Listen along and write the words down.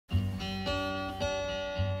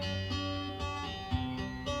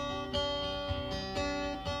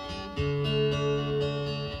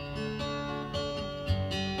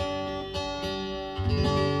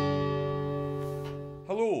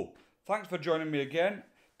Thanks for joining me again.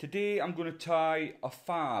 Today I'm going to tie a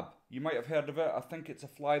fab. You might have heard of it. I think it's a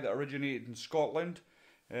fly that originated in Scotland.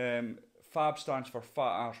 Fab stands for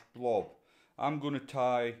Fat Arsed Blob. I'm going to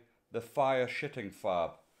tie the fire shitting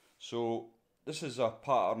fab. So this is a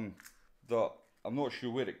pattern that I'm not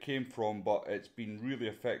sure where it came from, but it's been really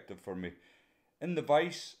effective for me. In the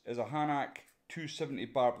vise is a Hanak 270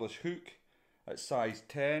 barbless hook at size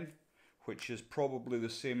 10, which is probably the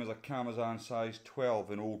same as a Camazan size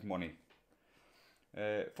 12 in old money.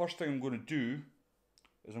 First thing I'm going to do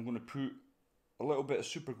is I'm going to put a little bit of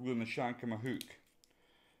super glue in the shank of my hook.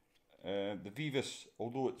 The Vivus,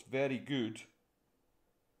 although it's very good,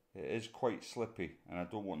 it is quite slippy and I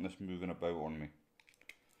don't want this moving about on me.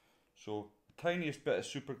 So, the tiniest bit of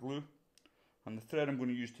super glue, and the thread I'm going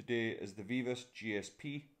to use today is the Vivus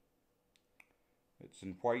GSP. It's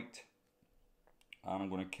in white, and I'm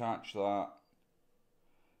going to catch that,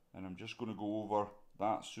 and I'm just going to go over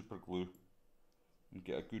that super glue and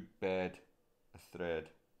get a good bed of thread.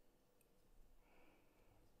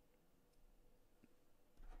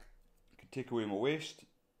 I can take away my waste,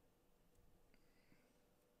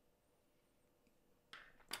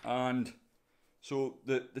 and so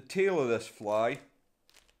the tail of this fly,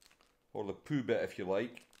 or the poo bit if you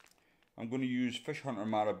like, I'm going to use Fish Hunter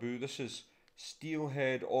Marabou. This is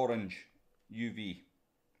Steelhead Orange UV.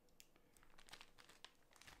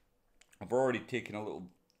 I've already taken a little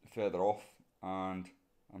feather off, and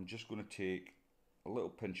I'm just going to take a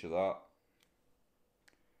little pinch of that,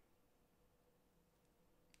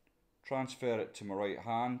 transfer it to my right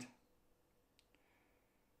hand,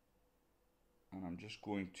 and I'm just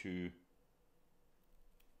going to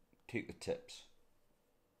take the tips.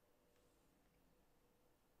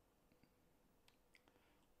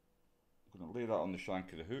 I'm going to lay that on the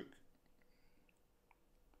shank of the hook.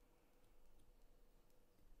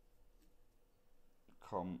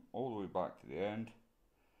 Come all the way back to the end.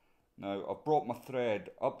 Now I've brought my thread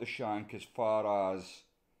up the shank as far as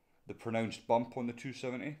the pronounced bump on the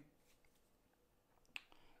 270.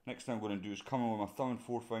 Next thing I'm going to do is come in with my thumb and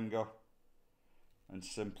forefinger and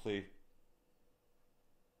simply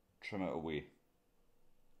trim it away.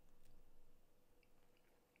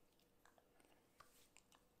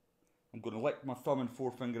 I'm going to lick my thumb and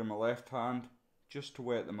forefinger in my left hand just to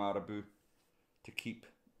wet the marabou to keep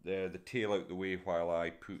the tail out the way while I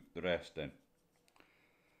put the rest in.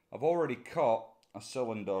 I've already cut a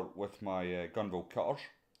cylinder with my gunville cutters,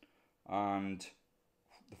 and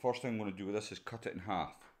the first thing I'm going to do with this is cut it in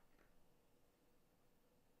half.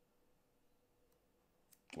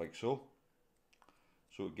 Like so.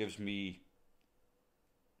 So it gives me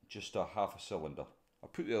just a half a cylinder. I'll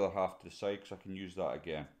put the other half to the side because I can use that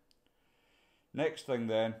again. Next thing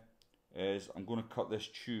then is I'm going to cut this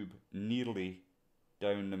tube nearly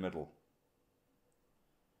down the middle.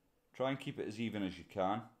 Try and keep it as even as you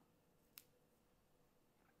can.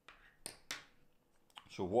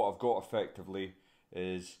 So what I've got effectively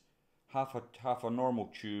is half a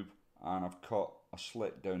normal tube, and I've cut a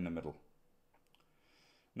slit down the middle.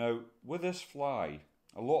 Now with this fly,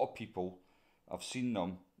 a lot of people, I've seen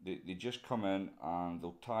them, they just come in and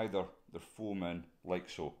they'll tie their foam in like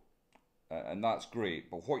so. And that's great,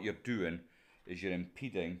 but what you're doing is you're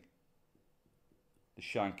impeding the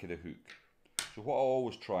shank of the hook. So what I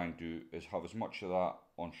always try and do is have as much of that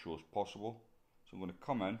on show as possible. So I'm going to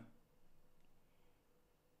come in,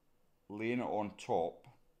 laying it on top,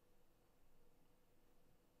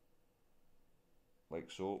 like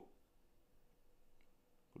so.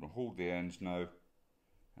 I'm going to hold the ends now,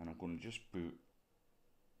 and I'm going to just boot.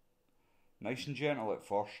 Nice and gentle at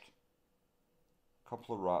first, a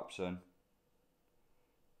couple of wraps in.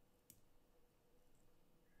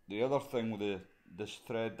 The other thing with this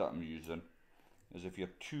thread that I'm using is if you're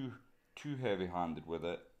too heavy-handed with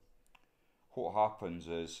it, what happens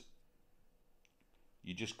is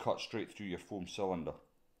you just cut straight through your foam cylinder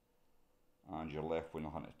and you're left with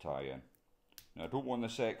nothing to tie in. Now I don't want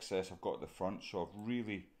this excess I've got at the front, so I've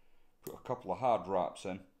really put a couple of hard wraps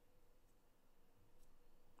in,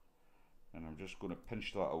 and I'm just going to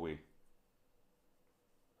pinch that away.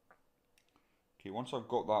 Okay, once I've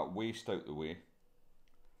got that waste out the way,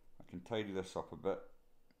 I can tidy this up a bit,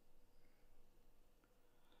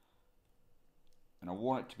 and I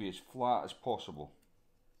want it to be as flat as possible.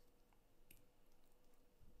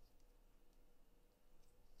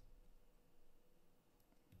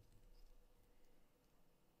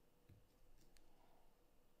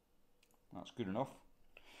 That's good enough.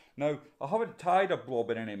 Now I haven't tied a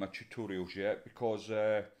blob in any of my tutorials yet because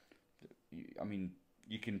I mean,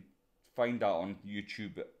 you can find that on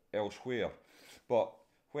YouTube elsewhere, but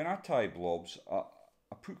when I tie blobs,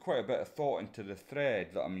 I put quite a bit of thought into the thread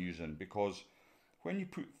that I'm using, because when you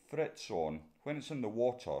put frits on, when it's in the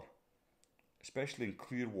water, especially in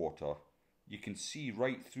clear water, you can see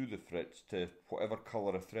right through the frits to whatever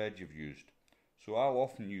colour of thread you've used. So I'll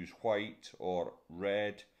often use white or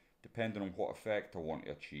red, depending on what effect I want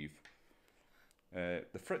to achieve.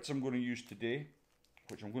 The frits I'm going to use today,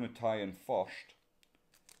 which I'm going to tie in first,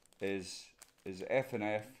 is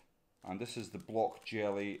F&F, and this is the block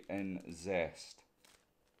jelly in Zest.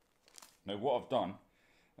 Now what I've done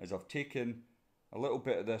is I've taken a little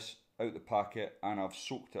bit of this out the packet and I've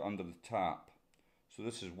soaked it under the tap. So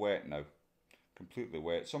this is wet now, completely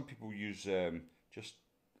wet. Some people use just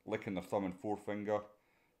licking their thumb and forefinger.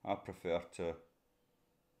 I prefer to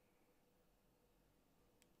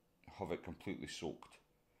have it completely soaked.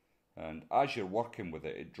 And as you're working with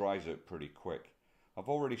it, it dries out pretty quick. I've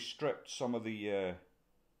already stripped some of the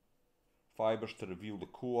fibres to reveal the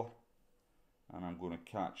core, and I'm going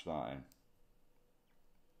to catch that in.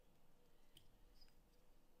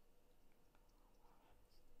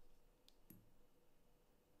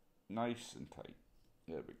 Nice and tight.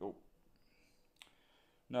 There we go.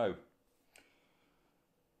 Now,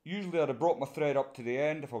 usually I'd have brought my thread up to the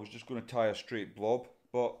end if I was just going to tie a straight blob,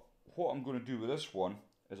 but what I'm going to do with this one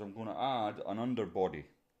is I'm going to add an underbody.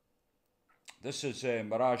 This is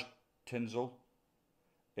Mirage tinsel.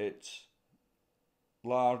 It's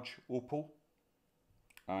large opal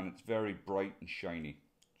and it's very bright and shiny.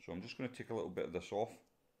 So I'm just going to take a little bit of this off.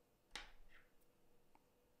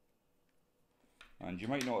 And you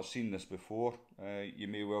might not have seen this before, you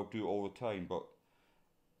may well do it all the time, but,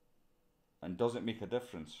 and does it make a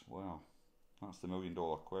difference? Well, that's the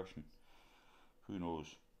 $1,000,000 question. Who knows?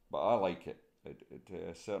 But I like it.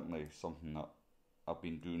 It certainly something that I've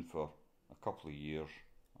been doing for a couple of years,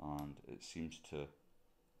 and it seems to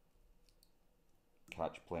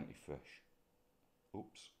catch plenty fish.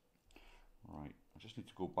 Oops. Right, I just need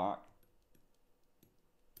to go back.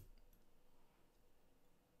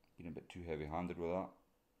 Been a bit too heavy handed with that.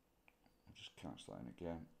 I'll just catch that in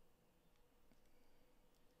again.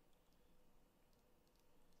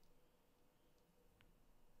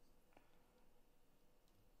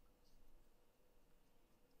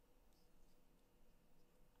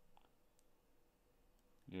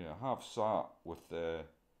 Yeah, I have sat with a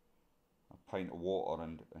pint of water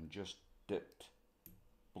and just dipped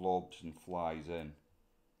blobs and flies in.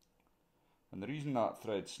 And the reason that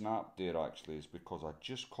thread snapped there actually is because I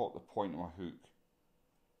just caught the point of my hook.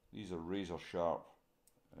 These are razor sharp,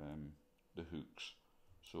 the hooks.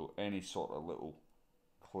 So any sort of little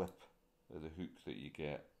clip of the hook that you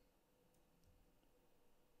get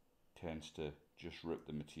tends to just rip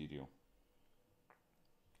the material.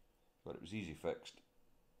 But it was easy fixed,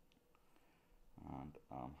 and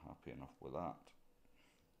I'm happy enough with that.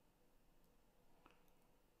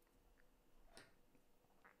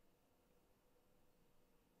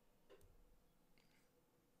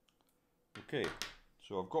 Okay,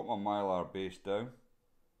 so I've got my mylar base down,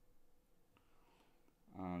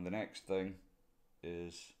 and the next thing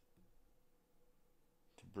is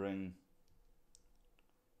to bring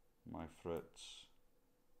my frits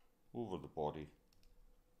over the body.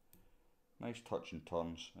 Nice touch and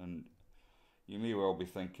turns, and you may well be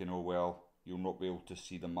thinking, oh well, you'll not be able to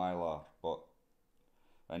see the mylar, but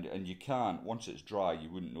and you can't. Once it's dry you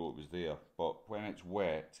wouldn't know it was there, but when it's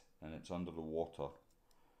wet and it's under the water,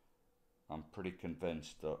 I'm pretty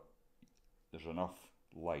convinced that there's enough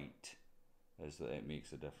light is that it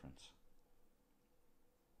makes a difference.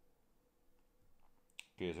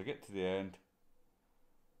 Okay, as I get to the end,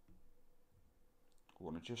 I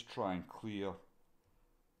want to just try and clear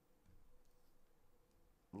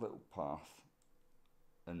a little path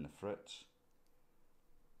in the frits.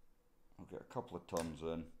 I'll get a couple of turns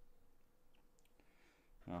in.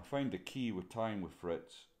 Now I find the key with tying with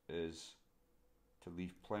frits is to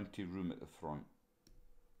leave plenty of room at the front.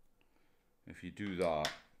 If you do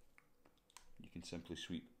that, you can simply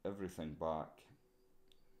sweep everything back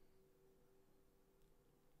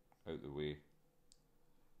out the way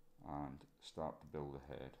and start to build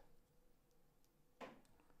a head.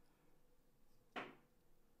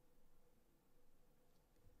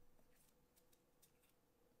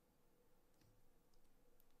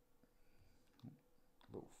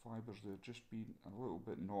 Little fibres there, just being a little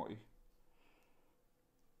bit naughty.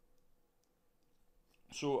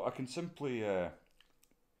 So I can simply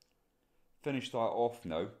finish that off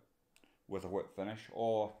now with a wet finish,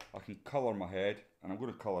 or I can colour my head, and I'm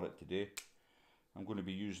going to colour it today. I'm going to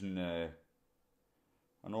be using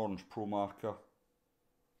an orange pro marker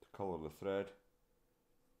to colour the thread.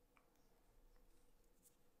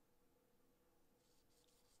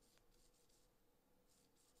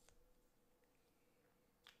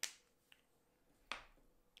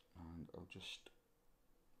 I'll just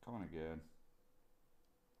come in again.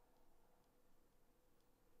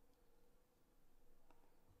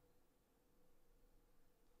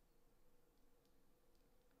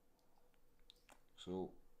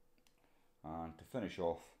 So, and to finish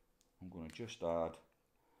off, I'm going to just add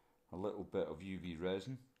a little bit of UV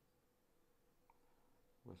resin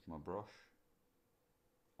with my brush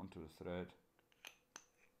onto the thread.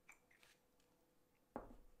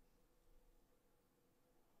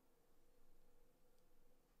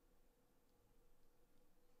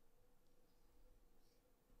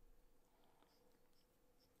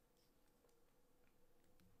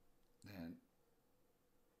 Then,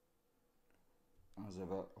 as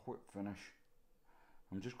I've a whip finish,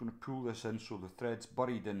 I'm just going to pull this in so the thread's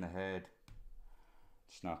buried in the head,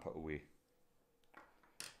 snap it away.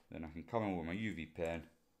 Then I can come in with my UV pen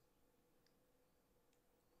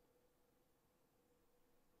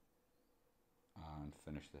and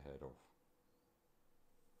finish the head off.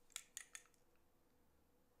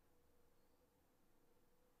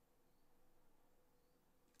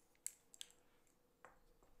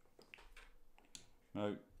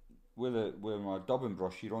 Now, with my dubbing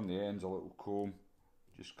brush here on the ends, a little comb,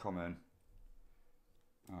 just come in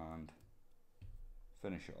and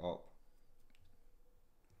finish it up.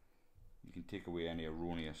 You can take away any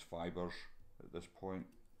erroneous fibres at this point.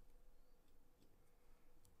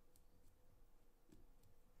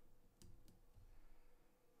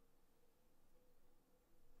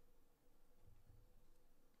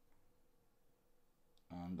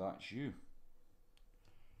 And that's you.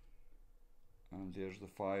 And there's the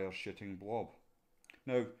fire shitting blob.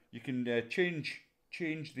 Now you can change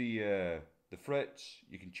the frets.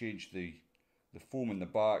 You can change the foam in the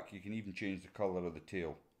back. You can even change the colour of the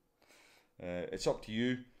tail. It's up to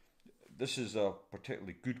you. This is a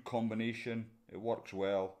particularly good combination. It works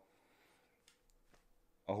well.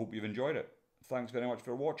 I hope you've enjoyed it. Thanks very much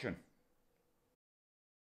for watching.